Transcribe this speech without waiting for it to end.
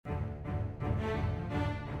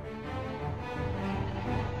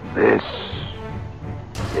This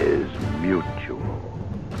is Mutual.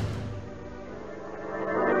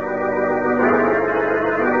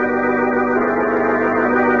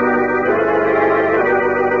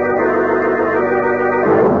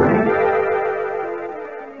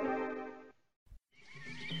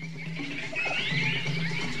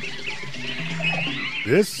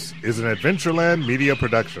 This is an Adventureland media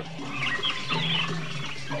production.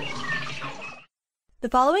 The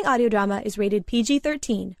following audio drama is rated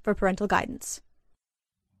PG-13 for parental guidance.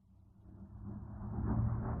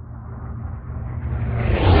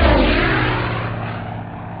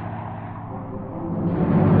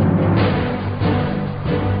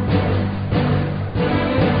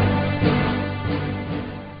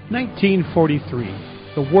 "1943.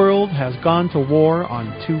 The world has gone to war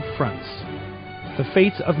on two fronts. The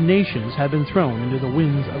fates of nations have been thrown into the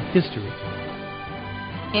winds of history.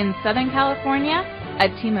 In Southern California, a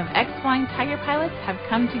team of ex-Flying Tiger pilots have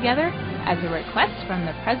come together as a request from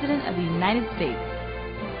the President of the United States.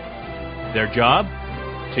 Their job?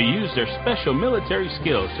 To use their special military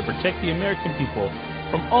skills to protect the American people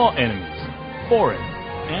from all enemies, foreign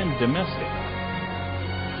and domestic.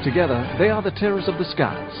 Together, they are the terrors of the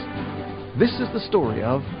skies. This is the story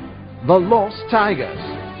of the Lost Tigers.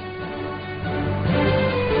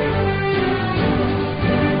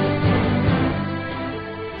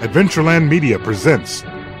 Adventureland Media presents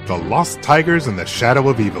The Lost Tigers in the Shadow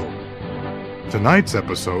of Evil. Tonight's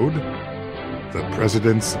episode, The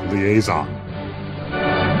President's Liaison.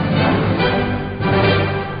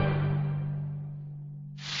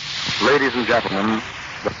 Ladies and gentlemen,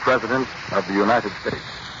 the President of the United States.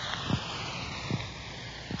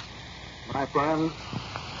 My friends,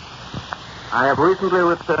 I have recently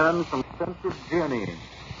returned from extensive journeying.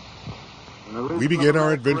 We begin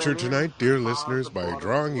our adventure tonight, dear listeners, by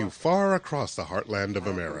drawing you far across the heartland of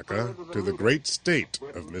America to the great state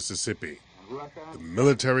of Mississippi. The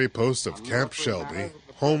military post of Camp Shelby,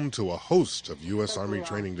 home to a host of U.S. Army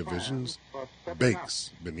training divisions, bakes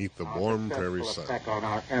beneath the warm prairie sun. Attack on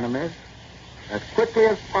our enemies as quickly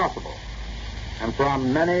as possible and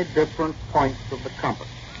from many different points of the compass.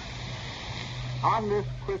 On this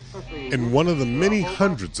Christmas Eve, In one of the many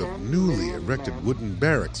hundreds of newly erected wooden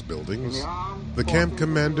barracks buildings, the camp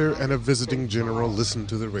commander and a visiting general listen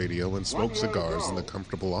to the radio and smoke cigars in the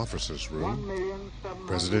comfortable officers' room.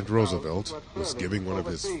 President Roosevelt was giving one of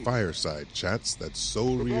his fireside chats that so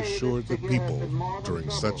reassured the people during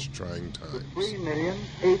such trying times.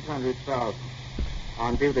 3,800,000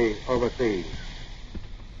 on duty overseas.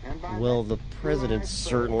 Well, the president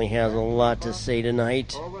certainly has a lot to say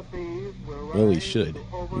tonight. Well, he should.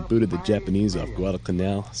 We booted the Japanese off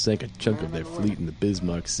Guadalcanal, sank a chunk of their fleet in the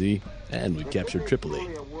Bismarck Sea, and we captured Tripoli.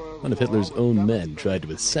 One of Hitler's own men tried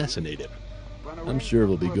to assassinate him. I'm sure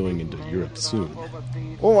we'll be going into Europe soon.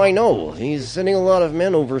 Oh, I know. He's sending a lot of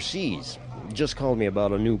men overseas. Just called me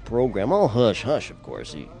about a new program. All hush-hush, of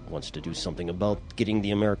course. He wants to do something about getting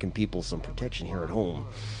the American people some protection here at home.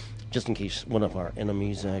 Just in case one of our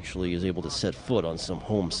enemies actually is able to set foot on some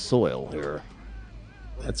home soil here.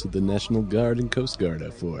 That's what the National Guard and Coast Guard are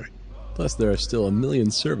for. Plus, there are still 1 million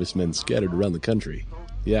servicemen scattered around the country.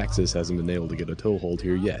 The Axis hasn't been able to get a toehold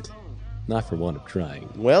here yet. Not for want of trying.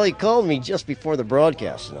 Well, he called me just before the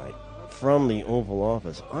broadcast tonight. From the Oval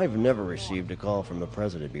Office. I've never received a call from the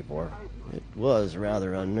president before. It was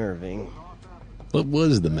rather unnerving. What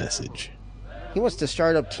was the message? He wants to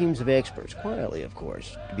start up teams of experts, quietly, of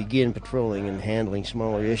course, to begin patrolling and handling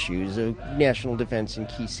smaller issues of national defense in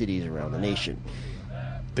key cities around the nation.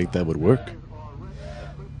 Think that would work?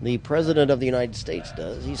 The President of the United States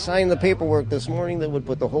does. He signed the paperwork this morning that would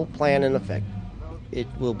put the whole plan in effect. It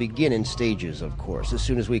will begin in stages, of course, as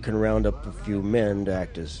soon as we can round up a few men to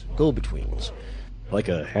act as go-betweens. Like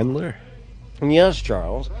a handler? Yes,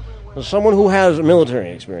 Charles. Someone who has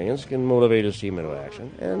military experience can motivate his team into action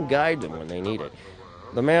and guide them when they need it.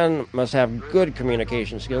 The man must have good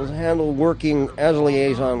communication skills and handle working as a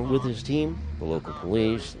liaison with his team, the local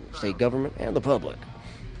police, the state government, and the public.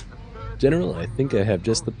 General, I think I have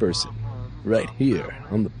just the person. Right here,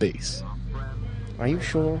 on the base. Are you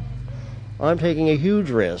sure? I'm taking a huge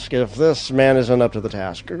risk if this man isn't up to the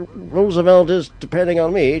task. Roosevelt is depending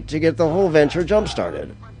on me to get the whole venture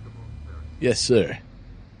jump-started. Yes, sir.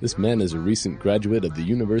 This man is a recent graduate of the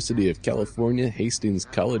University of California Hastings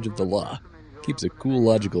College of the Law. Keeps a cool,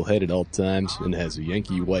 logical head at all times and has a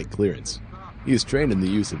Yankee white clearance. He is trained in the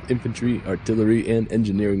use of infantry, artillery, and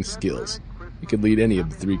engineering skills. He could lead any of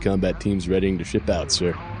the 3 combat teams readying to ship out,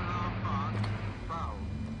 sir.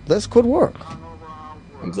 This could work.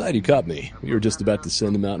 I'm glad you caught me. We were just about to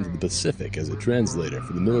send him out into the Pacific as a translator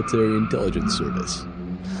for the Military Intelligence Service.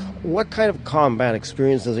 What kind of combat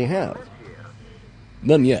experience does he have?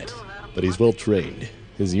 None yet, but he's well trained.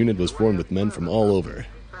 His unit was formed with men from all over.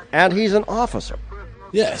 And he's an officer?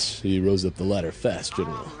 Yes, he rose up the ladder fast,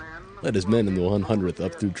 General. Led his men in the 100th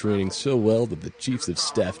up through training so well that the chiefs of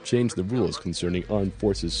staff changed the rules concerning armed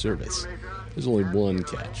forces service. There's only one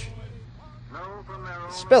catch.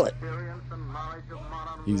 Spill it.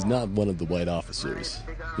 He's not one of the white officers.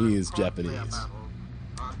 He is Japanese.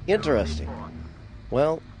 Interesting.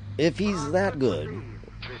 Well, if he's that good,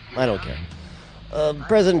 I don't care. The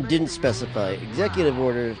President didn't specify. Executive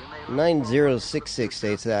Order 9066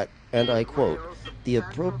 states that, and I quote, the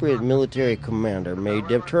appropriate military commander may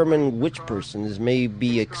determine which persons may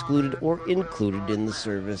be excluded or included in the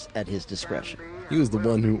service at his discretion. He was the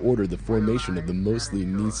one who ordered the formation of the mostly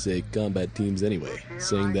Nisei combat teams anyway,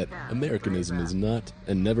 saying that Americanism is not,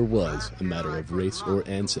 and never was, a matter of race or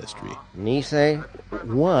ancestry. Nisei?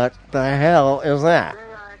 What the hell is that?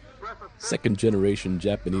 Second-generation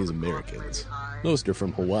Japanese Americans. Most are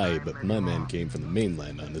from Hawaii, but my man came from the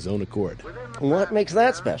mainland on his own accord. What makes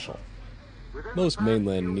that special? Most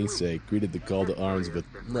mainland Nisei greeted the call to arms with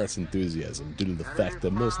less enthusiasm due to the fact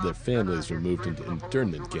that most of their families were moved into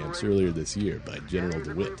internment camps earlier this year by General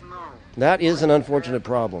DeWitt. That is an unfortunate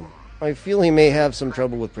problem. I feel he may have some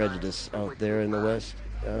trouble with prejudice out there in the West.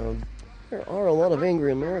 There are a lot of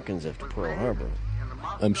angry Americans after Pearl Harbor.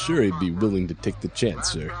 I'm sure he'd be willing to take the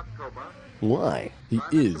chance, sir. Why? He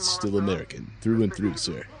is still American, through and through,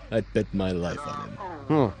 sir. I'd bet my life on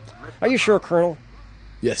him. Are you sure, Colonel?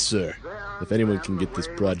 Yes, sir. If anyone can get this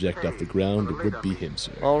project off the ground, it would be him,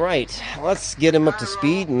 sir. All right, let's get him up to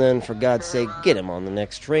speed, and then, for God's sake, get him on the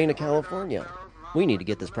next train to California. We need to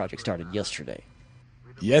get this project started yesterday.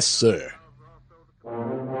 Yes, sir.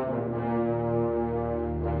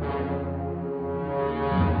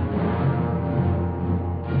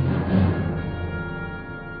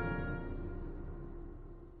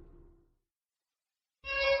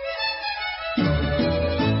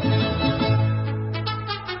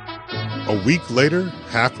 A week later,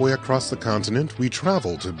 halfway across the continent, we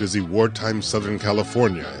travel to busy wartime Southern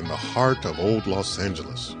California in the heart of old Los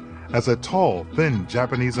Angeles. As a tall, thin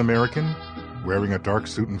Japanese American, wearing a dark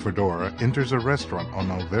suit and fedora, enters a restaurant on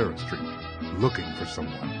Olvera Street, looking for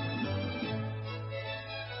someone.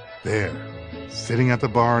 There, sitting at the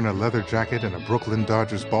bar in a leather jacket and a Brooklyn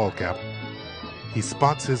Dodgers ball cap, he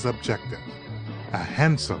spots his objective, a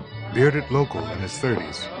handsome, bearded local in his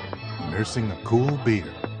 30s, nursing a cool beer.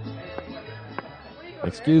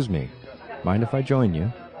 Excuse me. Mind if I join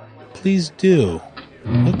you? Please do.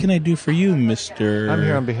 What can I do for you, Mr.? I'm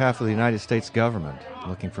here on behalf of the United States government,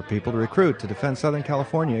 looking for people to recruit to defend Southern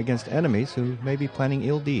California against enemies who may be planning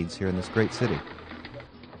ill deeds here in this great city.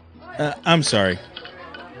 I'm sorry.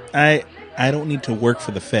 I don't need to work for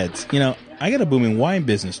the feds. You know, I got a booming wine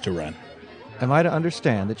business to run. Am I to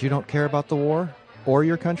understand that you don't care about the war or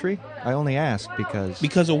your country? I only ask because...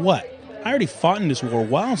 Because of what? I already fought in this war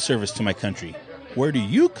while in service to my country. Where do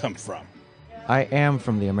you come from? I am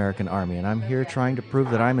from the American Army, and I'm here trying to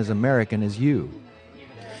prove that I'm as American as you.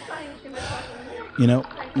 You know,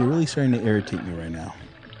 you're really starting to irritate me right now.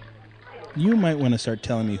 You might want to start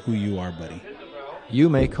telling me who you are, buddy. You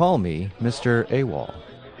may call me Mr. AWOL.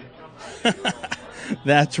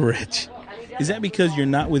 That's rich. Is that because you're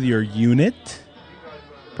not with your unit?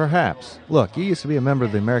 Perhaps. Look, you used to be a member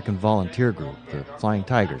of the American Volunteer Group, the Flying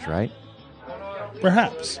Tigers, right?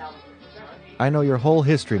 Perhaps. I know your whole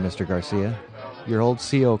history, Mr. Garcia. Your old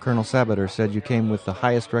CO, Colonel Sabater, said you came with the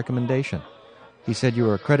highest recommendation. He said you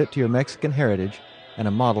were a credit to your Mexican heritage and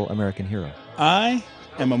a model American hero. I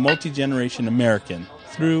am a multi-generation American,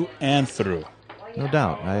 through and through. No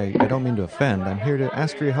doubt. I don't mean to offend. I'm here to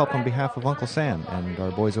ask for your help on behalf of Uncle Sam and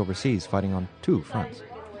our boys overseas fighting on 2 fronts.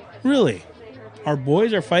 Really? Our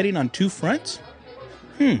boys are fighting on 2 fronts?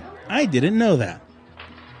 I didn't know that.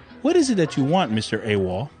 What is it that you want, Mr.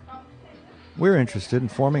 AWOL? We're interested in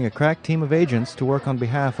forming a crack team of agents to work on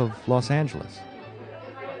behalf of Los Angeles.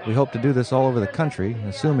 We hope to do this all over the country,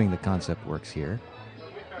 assuming the concept works here.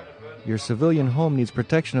 Your civilian home needs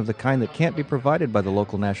protection of the kind that can't be provided by the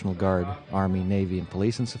local National Guard, Army, Navy, and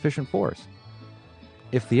police in sufficient force.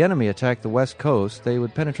 If the enemy attacked the West Coast, they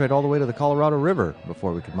would penetrate all the way to the Colorado River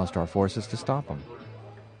before we could muster our forces to stop them.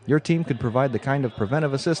 Your team could provide the kind of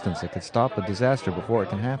preventive assistance that could stop a disaster before it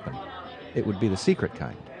can happen. It would be the secret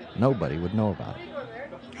kind. Nobody would know about it.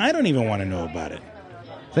 I don't even want to know about it.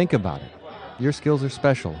 Think about it. Your skills are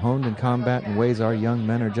special, honed in combat in ways our young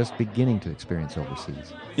men are just beginning to experience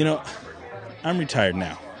overseas. You know, I'm retired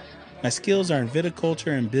now. My skills are in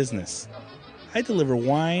viticulture and business. I deliver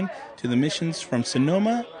wine to the missions from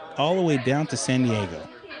Sonoma all the way down to San Diego.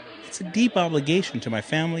 It's a deep obligation to my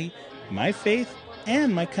family, my faith,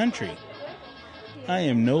 and my country. I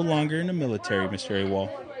am no longer in the military, Mr. AWOL.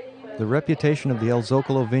 The reputation of the El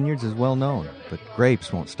Zocalo vineyards is well known, but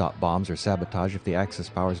grapes won't stop bombs or sabotage if the Axis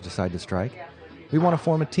powers decide to strike. We want to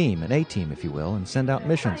form a team, an A-team if you will, and send out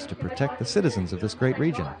missions to protect the citizens of this great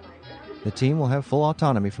region. The team will have full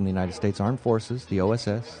autonomy from the United States Armed Forces, the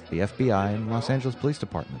OSS, the FBI, and Los Angeles Police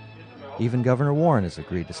Department. Even Governor Warren has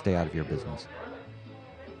agreed to stay out of your business.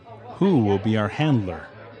 Who will be our handler?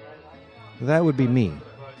 That would be me.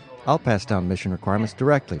 I'll pass down mission requirements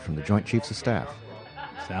directly from the Joint Chiefs of Staff.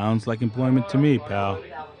 Sounds like employment to me, pal.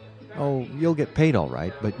 Oh, you'll get paid all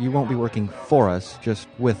right, but you won't be working for us, just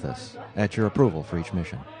with us, at your approval for each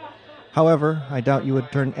mission. However, I doubt you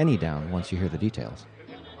would turn any down once you hear the details.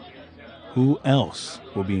 Who else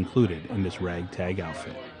will be included in this ragtag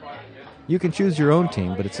outfit? You can choose your own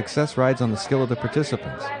team, but its success rides on the skill of the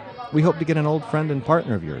participants. We hope to get an old friend and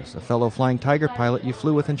partner of yours, a fellow Flying Tiger pilot you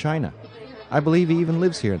flew with in China. I believe he even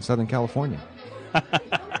lives here in Southern California.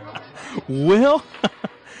 Will?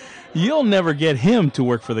 You'll never get him to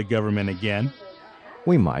work for the government again.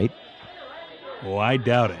 We might. Oh, I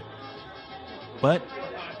doubt it. But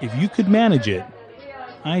if you could manage it,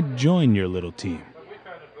 I'd join your little team.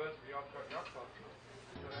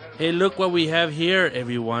 Hey, look what we have here,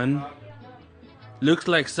 everyone. Looks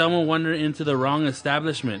like someone wandered into the wrong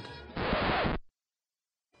establishment.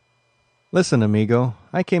 Listen, amigo,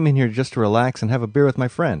 I came in here just to relax and have a beer with my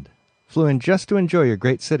friend. Flew in just to enjoy your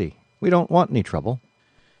great city. We don't want any trouble.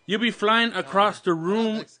 You'll be flying across the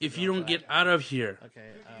room if you don't get out of here.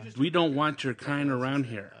 We don't want your kind around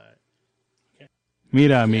here.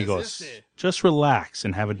 Mira, amigos, just relax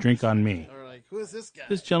and have a drink on me.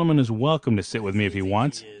 This gentleman is welcome to sit with me if he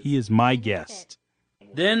wants. He is my guest.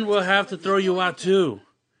 Then we'll have to throw you out too.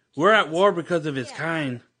 We're at war because of his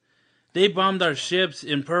kind. They bombed our ships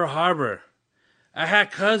in Pearl Harbor. I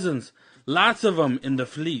had cousins, lots of them in the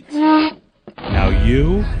fleet. Now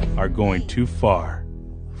you are going too far,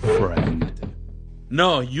 friend.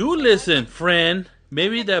 No, you listen, friend.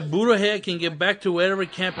 Maybe that Buddha head can get back to wherever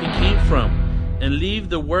camp he came from and leave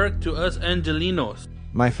the work to us Angelinos.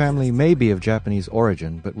 My family may be of Japanese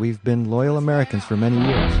origin, but we've been loyal Americans for many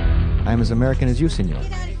years. I am as American as you, senor.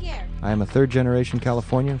 I am a third-generation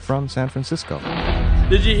Californian from San Francisco.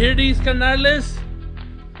 Did you hear these, canales?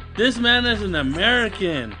 This man is an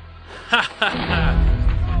American. Ha ha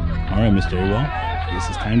ha. All right, Mr. AWOL, this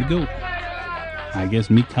is time to go. I guess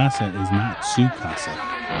mi casa is not su casa.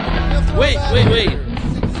 Wait.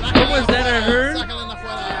 What was that I heard?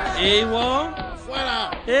 AWOL?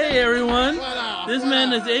 Hey, everyone. This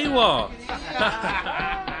man is AWOL.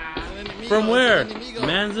 From where?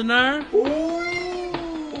 Manzanar?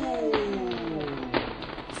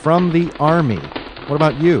 From the Army. What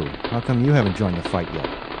about you? How come you haven't joined the fight yet?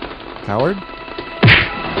 Coward?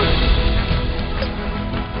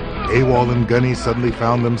 AWOL and Gunny suddenly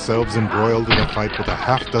found themselves embroiled in a fight with a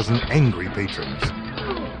half-dozen angry patrons.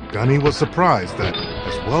 Gunny was surprised that,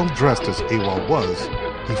 as well-dressed as AWOL was,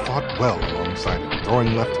 he fought well alongside him,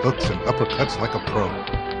 throwing left hooks and uppercuts like a pro.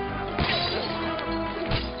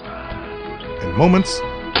 In moments,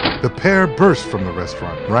 the pair burst from the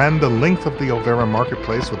restaurant, ran the length of the Olvera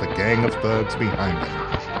marketplace with a gang of thugs behind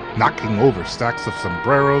them, knocking over stacks of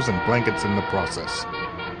sombreros and blankets in the process.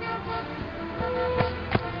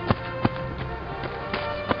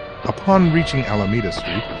 Upon reaching Alameda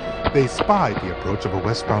Street, they spied the approach of a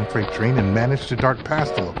westbound freight train and managed to dart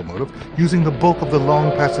past the locomotive, using the bulk of the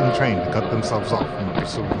long-passing train to cut themselves off from the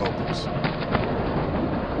pursuing locals.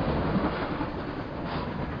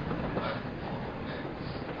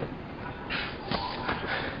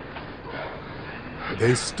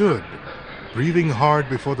 They stood, breathing hard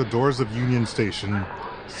before the doors of Union Station,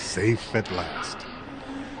 safe at last.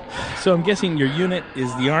 So I'm guessing your unit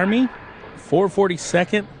is the Army?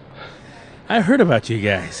 442nd? I heard about you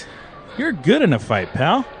guys. You're good in a fight,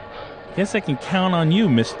 pal. Guess I can count on you,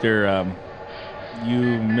 Mr.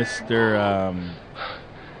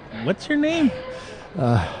 What's your name?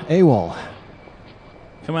 AWOL.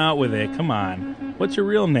 Come out with it, come on. What's your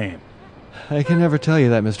real name? I can never tell you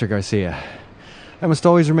that, Mr. Garcia. I must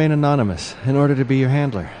always remain anonymous in order to be your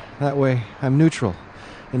handler. That way, I'm neutral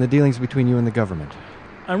in the dealings between you and the government.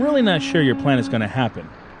 I'm really not sure your plan is going to happen.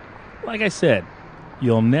 Like I said,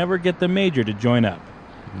 you'll never get the Major to join up.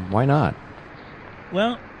 Why not?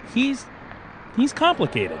 Well, he's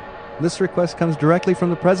complicated. This request comes directly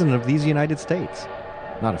from the President of these United States.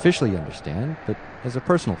 Not officially, you understand, but as a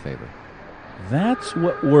personal favor. That's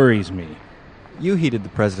what worries me. You heeded the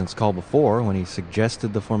President's call before when he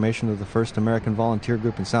suggested the formation of the first American volunteer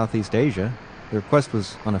group in Southeast Asia. The request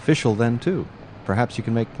was unofficial then, too. Perhaps you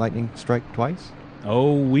can make lightning strike twice?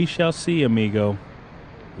 Oh, we shall see, amigo.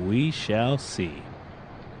 We shall see.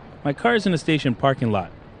 My car's in the station parking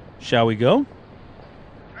lot. Shall we go?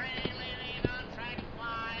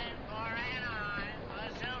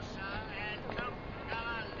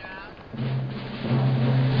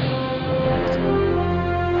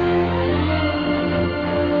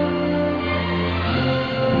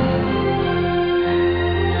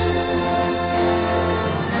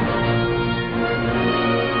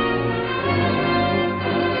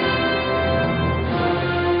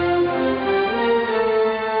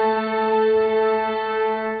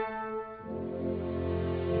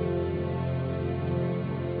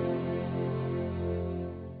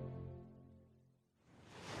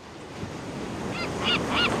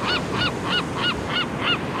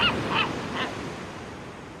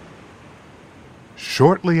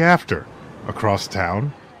 Shortly after, across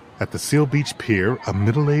town, at the Seal Beach Pier, a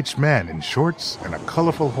middle-aged man in shorts and a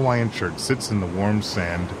colorful Hawaiian shirt sits in the warm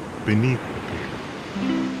sand beneath the pier.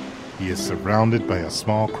 He is surrounded by a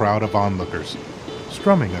small crowd of onlookers,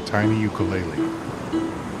 strumming a tiny ukulele.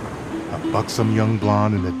 A buxom young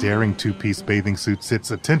blonde in a daring two-piece bathing suit sits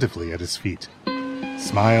attentively at his feet,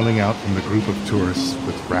 smiling out from the group of tourists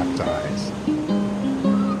with rapt eyes.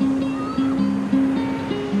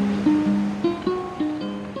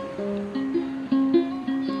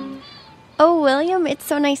 Oh, William, it's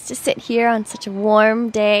so nice to sit here on such a warm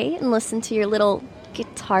day and listen to your little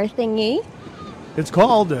guitar thingy. It's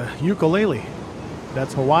called a ukulele.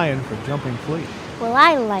 That's Hawaiian for jumping flea. Well,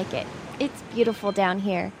 I like it. It's beautiful down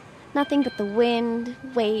here. Nothing but the wind,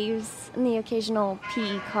 waves, and the occasional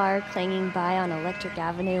PE car clanging by on Electric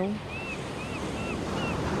Avenue.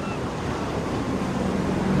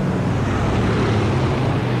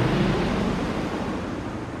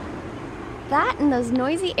 That and those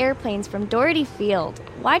noisy airplanes from Doherty Field.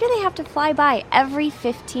 Why do they have to fly by every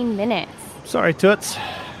 15 minutes? Sorry, Toots.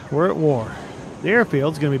 We're at war. The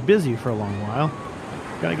airfield's going to be busy for a long while.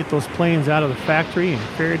 Got to get those planes out of the factory and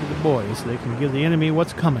ferried to the boys so they can give the enemy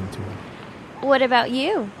what's coming to them. What about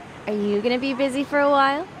you? Are you going to be busy for a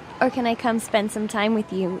while? Or can I come spend some time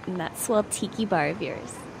with you in that swell tiki bar of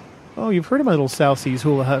yours? Oh, you've heard of my little South Seas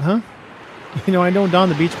hula hut, huh? You know, I know Don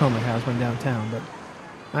the Beachcomber has one downtown, but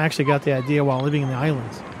I actually got the idea while living in the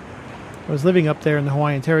islands. I was living up there in the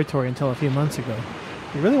Hawaiian Territory until a few months ago.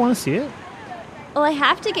 You really want to see it? Well, I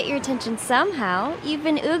have to get your attention somehow. You've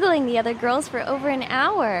been oogling the other girls for over an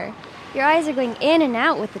hour. Your eyes are going in and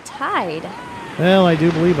out with the tide. Well, I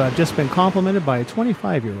do believe I've just been complimented by a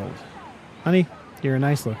 25-year-old. Honey, you're a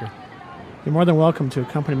nice looker. You're more than welcome to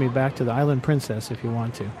accompany me back to the Island Princess if you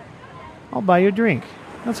want to. I'll buy you a drink.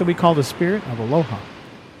 That's what we call the spirit of aloha.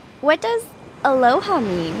 What does aloha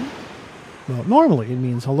mean? Well, normally it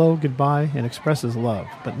means hello, goodbye, and expresses love.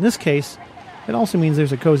 But in this case, it also means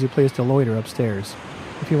there's a cozy place to loiter upstairs,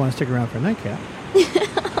 if you want to stick around for a nightcap.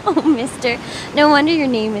 Oh, mister. No wonder your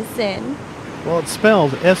name is Sin. Well, it's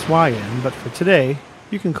spelled S-Y-N, but for today,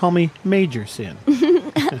 you can call me Major Sin.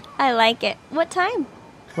 I like it. What time?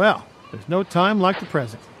 Well, there's no time like the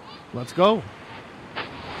present. Let's go.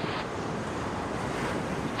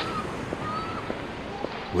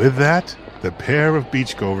 With that, the pair of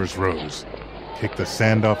beachgoers rose, kicked the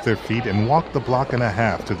sand off their feet, and walked the block and a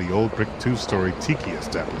half to the old brick two-story tiki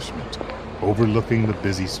establishment, overlooking the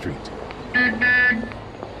busy street.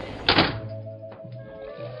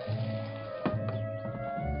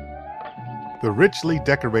 The richly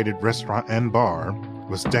decorated restaurant and bar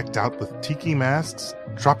was decked out with tiki masks,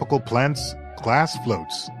 tropical plants, glass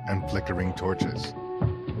floats, and flickering torches.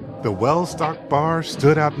 The well-stocked bar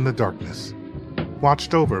stood out in the darkness,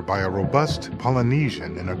 watched over by a robust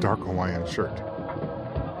Polynesian in a dark Hawaiian shirt.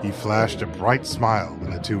 He flashed a bright smile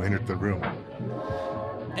when the two entered the room.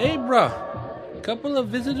 Hey, bro. Couple of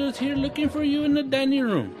visitors here looking for you in the dining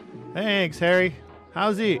room. Thanks, Harry.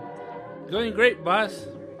 How's he? Going great, boss.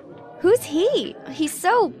 Who's he? He's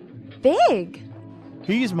so big.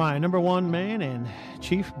 He's my number one man and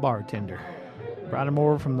chief bartender. Brought him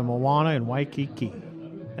over from the Moana in Waikiki.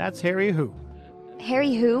 That's Harry Hu.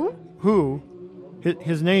 Harry who? Hu?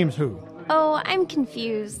 His name's Hu. Oh, I'm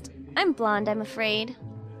confused. I'm blonde, I'm afraid.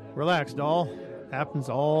 Relax, doll. Happens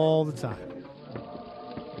all the time.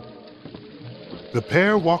 The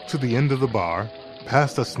pair walked to the end of the bar,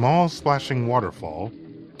 past a small splashing waterfall,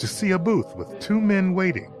 to see a booth with two men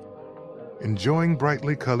waiting, enjoying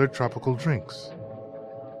brightly colored tropical drinks.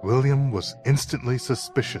 William was instantly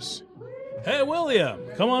suspicious. Hey, William,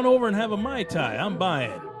 come on over and have a Mai Tai. I'm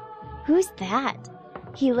buying. Who's that?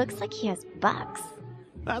 He looks like he has bucks.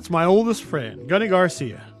 That's my oldest friend, Gunny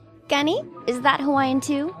Garcia. Gunny? Is that Hawaiian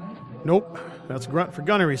too? Nope, that's grunt for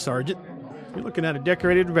gunnery, Sergeant. You're looking at a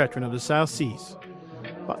decorated veteran of the South Seas.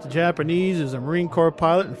 Fought the Japanese as a Marine Corps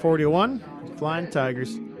pilot in 41, Flying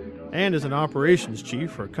Tigers, and as an operations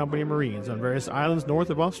chief for a company of Marines on various islands north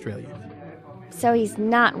of Australia. So he's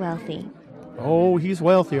not wealthy. Oh, he's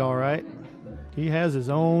wealthy, all right. He has his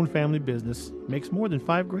own family business. Makes more than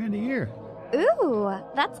 $5,000 a year. Ooh,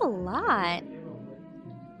 that's a lot.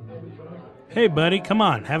 Hey, buddy, come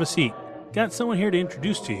on, have a seat. Got someone here to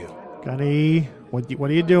introduce to you. Gunny, what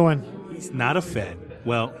are you doing? He's not a Fed.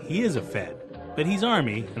 Well, he is a Fed, but he's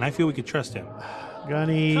Army, and I feel we could trust him.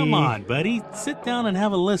 Gunny. Come on, buddy. Sit down and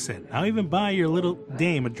have a listen. I'll even buy your little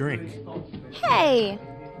dame a drink. Hey,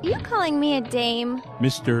 you calling me a dame?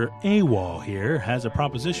 Mr. AWOL here has a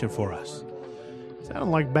proposition for us.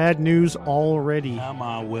 Sounding like bad news already. Come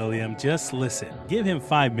on, William. Just listen. Give him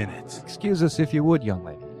 5 minutes. Excuse us if you would, young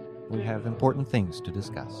lady. We have important things to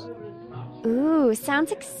discuss. Ooh,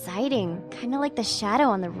 sounds exciting. Kind of like the shadow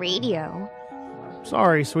on the radio.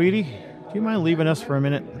 Sorry, sweetie. Do you mind leaving us for a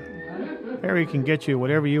minute? Harry can get you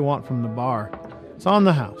whatever you want from the bar. It's on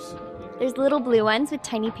the house. There's little blue ones with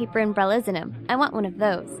tiny paper umbrellas in them. I want one of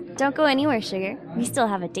those. Don't go anywhere, sugar. We still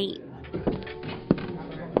have a date.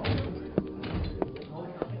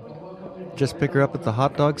 Just pick her up at the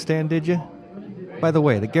hot dog stand, did you? By the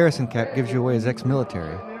way, the garrison cap gives you away as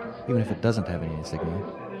ex-military, even if it doesn't have any insignia.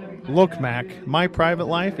 Look, Mac, my private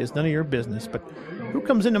life is none of your business, but who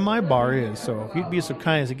comes into my bar is, so if you'd be so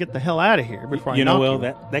kind as to get the hell out of here before I knock Will,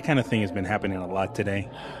 you. that kind of thing has been happening a lot today.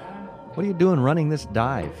 What are you doing running this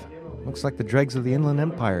dive? Looks like the dregs of the Inland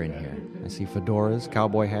Empire in here. I see fedoras,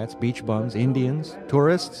 cowboy hats, beach bums, Indians,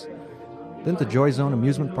 tourists. Didn't the Joy Zone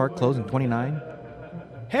amusement park close in 29?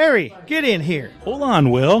 Harry, get in here. Hold on,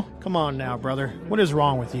 Will. Come on now, brother. What is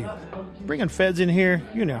wrong with you? Bringing feds in here,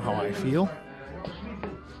 you know how I feel.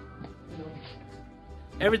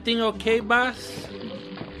 Everything okay, boss?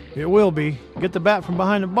 It will be. Get the bat from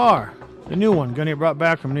behind the bar. The new one Gunny brought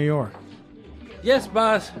back from New York. Yes,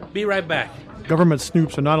 boss. Be right back. Government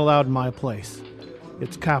snoops are not allowed in my place.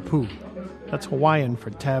 It's kapu. That's Hawaiian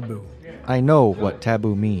for taboo. I know what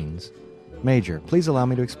taboo means. Major, please allow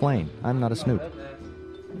me to explain. I'm not a snoop.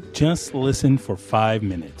 Just listen for 5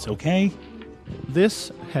 minutes, okay?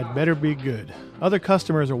 This had better be good. Other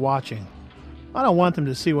customers are watching. I don't want them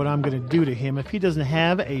to see what I'm going to do to him if he doesn't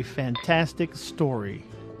have a fantastic story.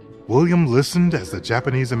 William listened as the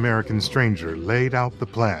Japanese-American stranger laid out the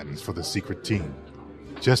plans for the secret team,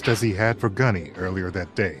 just as he had for Gunny earlier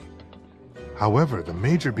that day. However, the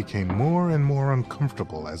Major became more and more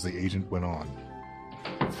uncomfortable as the agent went on.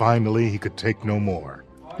 Finally, he could take no more.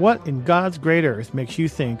 What in God's great earth makes you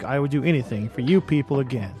think I would do anything for you people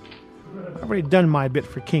again? I've already done my bit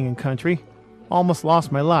for king and country. Almost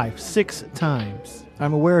lost my life 6 times.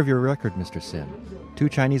 I'm aware of your record, Mr. Sin. 2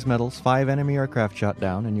 Chinese medals, 5 enemy aircraft shot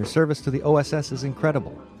down, and your service to the OSS is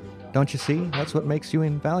incredible. Don't you see? That's what makes you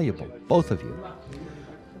invaluable, both of you.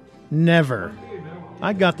 Never.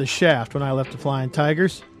 I got the shaft when I left the Flying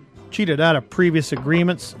Tigers. Cheated out of previous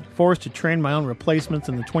agreements, forced to train my own replacements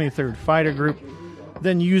in the 23rd Fighter Group,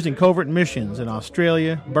 then used in covert missions in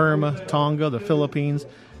Australia, Burma, Tonga, the Philippines,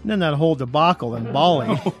 and then that whole debacle in Bali.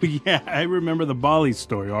 Oh, yeah, I remember the Bali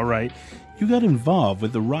story, all right. You got involved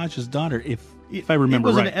with the Raj's daughter, if I remember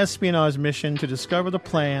right. It was an espionage mission to discover the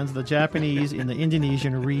plans of the Japanese in the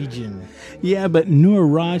Indonesian region. Yeah, but Noor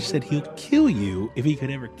Raj said he'd kill you if he could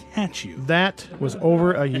ever catch you. That was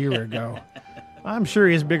over a year ago. I'm sure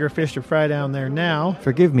he has bigger fish to fry down there now.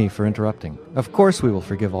 Forgive me for interrupting. Of course we will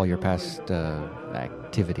forgive all your past,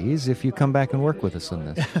 activities if you come back and work with us on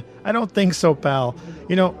this. I don't think so, pal.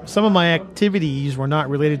 You know, some of my activities were not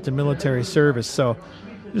related to military service, so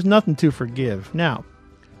there's nothing to forgive. Now,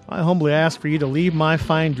 I humbly ask for you to leave my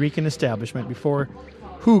fine drinking establishment before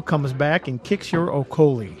who comes back and kicks your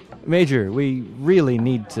okoli. Major, we really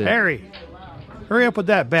need to... Harry, hurry up with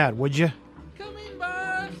that bat, would you?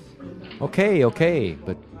 Okay,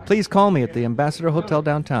 but please call me at the Ambassador Hotel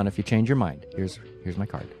downtown if you change your mind. Here's my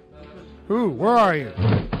card. Who? Where are you?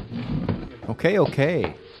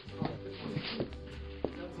 Okay.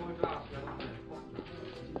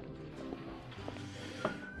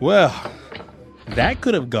 Well, that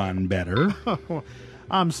could have gone better.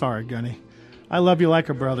 I'm sorry, Gunny. I love you like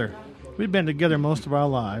a brother. We've been together most of our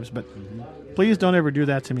lives, but please don't ever do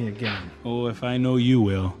that to me again. Oh, if I know you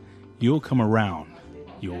will, you'll come around.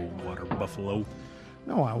 You old water buffalo.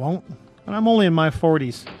 No, I won't. And I'm only in my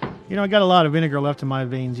 40s. You know, I got a lot of vinegar left in my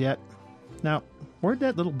veins yet. Now, where'd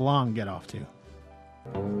that little blonde get off to?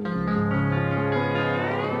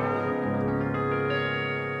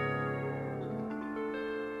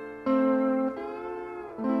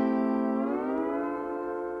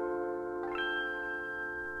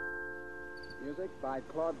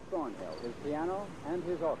 Claude Thornhill, his piano, and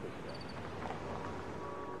his orchestra.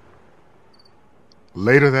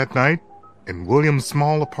 Later that night, in William's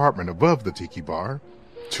small apartment above the tiki bar,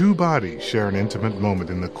 two bodies share an intimate moment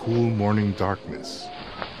in the cool morning darkness.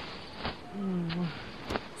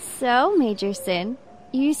 So, Major Sin,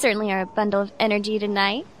 you certainly are a bundle of energy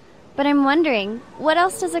tonight. But I'm wondering, what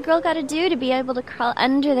else does a girl gotta do to be able to crawl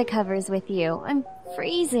under the covers with you? I'm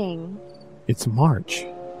freezing. It's March,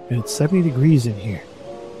 and it's 70 degrees in here.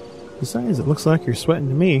 Besides, it looks like you're sweating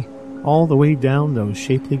to me, all the way down those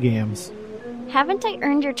shapely gams. Haven't I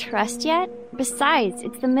earned your trust yet? Besides,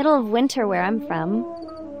 it's the middle of winter where I'm from.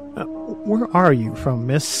 Where are you from,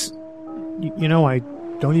 miss? You know, I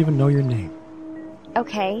don't even know your name.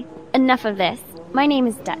 Okay, enough of this. My name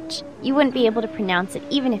is Dutch. You wouldn't be able to pronounce it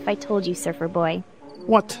even if I told you, surfer boy.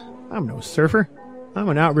 What? I'm no surfer. I'm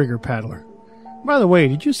an outrigger paddler. By the way,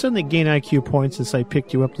 did you suddenly gain IQ points since I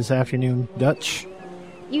picked you up this afternoon, Dutch?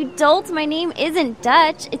 You dolt, my name isn't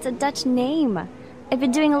Dutch. It's a Dutch name. I've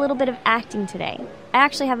been doing a little bit of acting today. I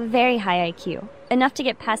actually have a very high IQ. Enough to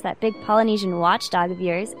get past that big Polynesian watchdog of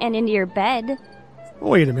yours and into your bed.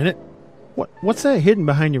 Wait a minute. What's that hidden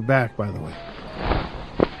behind your back, by the way?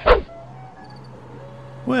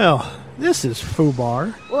 Well, this is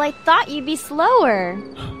foobar. Well, I thought you'd be slower.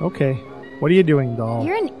 Okay. What are you doing, doll?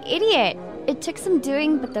 You're an idiot. It took some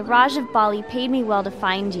doing, but the Raj of Bali paid me well to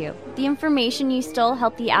find you. The information you stole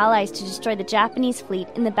helped the Allies to destroy the Japanese fleet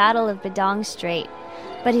in the Battle of Badong Strait.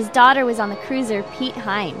 But his daughter was on the cruiser Piet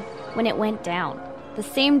Hein when it went down. The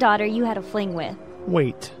same daughter you had a fling with.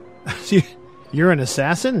 Wait. You're an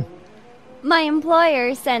assassin? My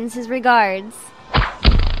employer sends his regards.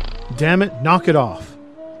 Damn it, knock it off.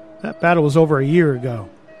 That battle was over a year ago.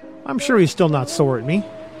 I'm sure he's still not sore at me.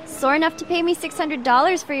 Sore enough to pay me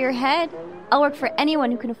 $600 for your head. I'll work for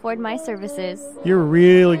anyone who can afford my services. You're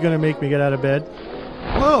really gonna make me get out of bed?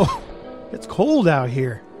 Whoa! It's cold out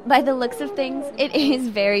here. By the looks of things, it is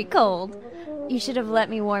very cold. You should have let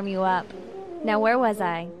me warm you up. Now, where was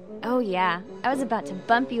I? Oh, yeah. I was about to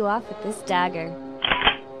bump you off with this dagger.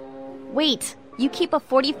 Wait, you keep a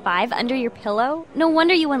 .45 under your pillow? No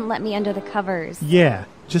wonder you wouldn't let me under the covers. Yeah,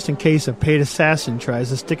 just in case a paid assassin tries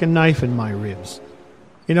to stick a knife in my ribs.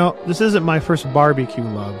 You know, this isn't my first barbecue,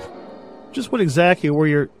 love. Just what exactly were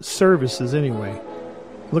your services anyway?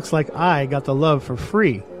 Looks like I got the love for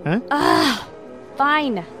free, huh?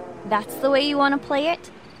 Fine. That's the way you want to play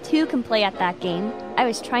it? Two can play at that game. I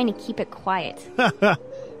was trying to keep it quiet.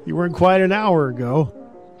 You weren't quiet an hour ago.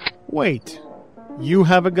 Wait, you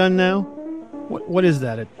have a gun now? What is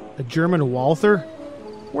that, a German Walther?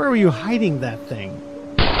 Where were you hiding that thing?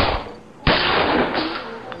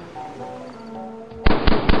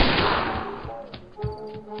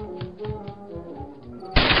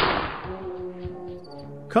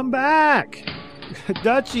 Come back!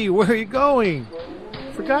 Dutchie, where are you going?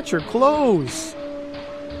 Forgot your clothes.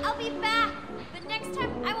 I'll be back, but next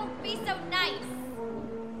time I won't be so nice.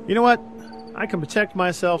 You know what? I can protect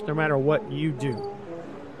myself no matter what you do.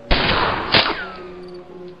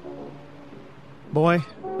 Boy,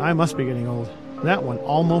 I must be getting old. That one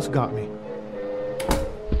almost got me.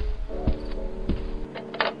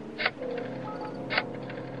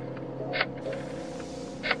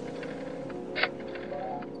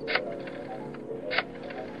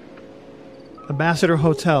 Ambassador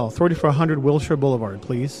Hotel, 3400 Wilshire Boulevard,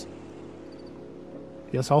 please.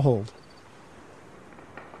 Yes, I'll hold.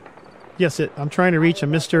 Yes, I'm trying to reach a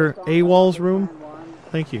Mr. AWOL's room.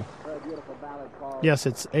 Thank you. Yes,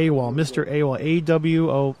 it's AWOL. Mr. AWOL.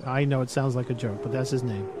 A-W-O. I know it sounds like a joke, but that's his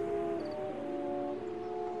name.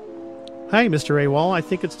 Hi, Mr. AWOL. I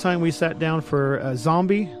think it's time we sat down for a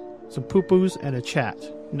zombie, some poo-poos, and a chat.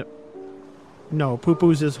 No,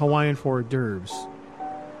 poo-poos is Hawaiian for derbs.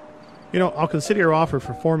 You know, I'll consider your offer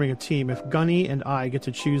for forming a team if Gunny and I get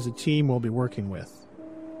to choose the team we'll be working with.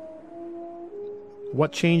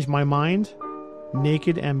 What changed my mind?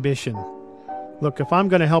 Naked ambition. Look, if I'm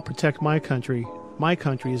going to help protect my country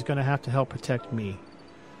is going to have to help protect me.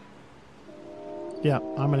 Yeah,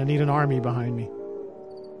 I'm going to need an army behind me.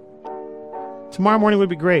 Tomorrow morning would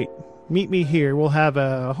be great. Meet me here. We'll have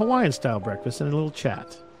a Hawaiian-style breakfast and a little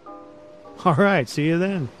chat. All right, see you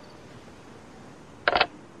then.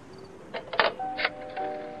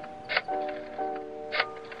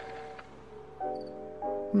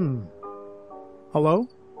 Hello?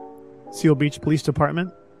 Seal Beach Police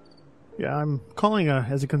Department? Yeah, I'm calling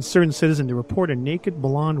as a concerned citizen to report a naked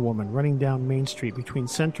blonde woman running down Main Street between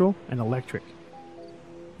Central and Electric.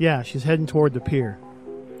 Yeah, she's heading toward the pier.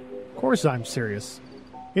 Of course I'm serious.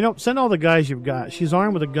 You know, send all the guys you've got. She's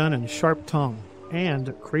armed with a gun and sharp tongue.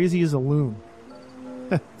 And crazy as a loon.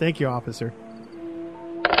 Thank you, officer.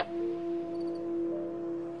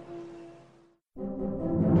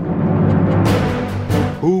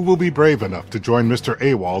 Who will be brave enough to join Mr.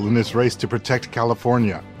 AWOL in this race to protect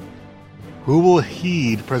California? Who will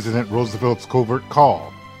heed President Roosevelt's covert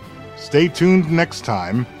call? Stay tuned next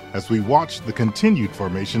time as we watch the continued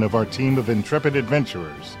formation of our team of intrepid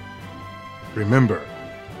adventurers. Remember,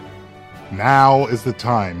 now is the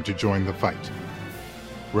time to join the fight.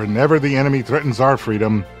 Whenever the enemy threatens our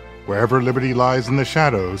freedom, wherever liberty lies in the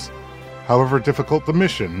shadows, however difficult the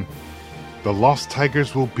mission, the Lost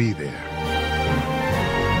Tigers will be there.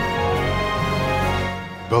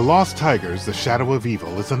 The Lost Tigers, The Shadow of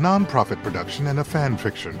Evil is a non-profit production and a fan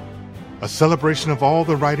fiction, a celebration of all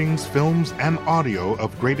the writings, films, and audio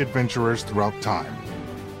of great adventurers throughout time.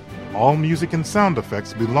 All music and sound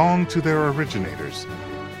effects belong to their originators.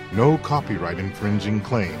 No copyright infringing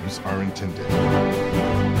claims are intended.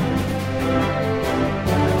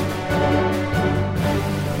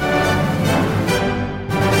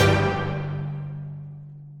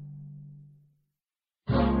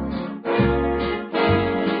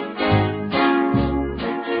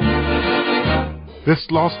 This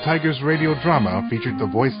Lost Tigers radio drama featured the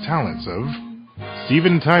voice talents of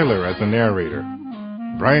Steven Tyler as the narrator,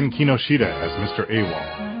 Brian Kinoshita as Mr.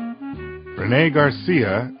 AWOL, Renee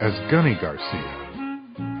Garcia as Gunny Garcia,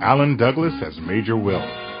 Alan Douglas as Major Will,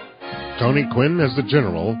 Tony Quinn as the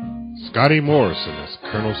General, Scotty Morrison as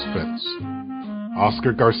Colonel Spence,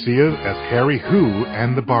 Oscar Garcia as Harry Hu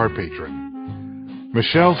and the bar patron,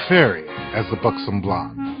 Michelle Ferry as the buxom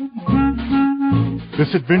blonde.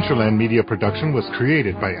 This Adventureland media production was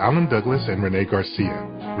created by Alan Douglas and Renee Garcia,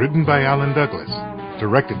 written by Alan Douglas,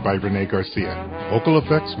 directed by Renee Garcia. Vocal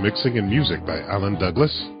effects, mixing, and music by Alan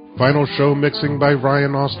Douglas. Final show mixing by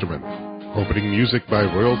Ryan Osterman. Opening music by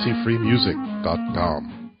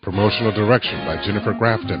royaltyfreemusic.com. Promotional direction by Jennifer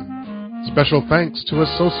Grafton. Special thanks to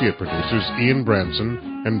associate producers Ian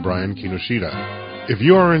Branson and Brian Kinoshita. If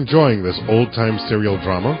you are enjoying this old-time serial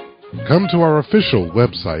drama, come to our official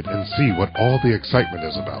website and see what all the excitement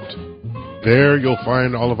is about. There you'll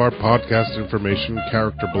find all of our podcast information,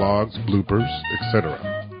 character blogs, bloopers, etc.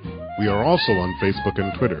 We are also on Facebook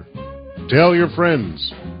and Twitter. Tell your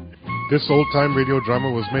friends. This old-time radio drama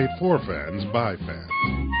was made for fans by fans.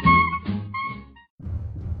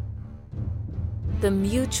 The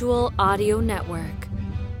Mutual Audio Network.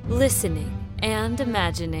 Listening and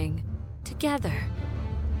imagining together.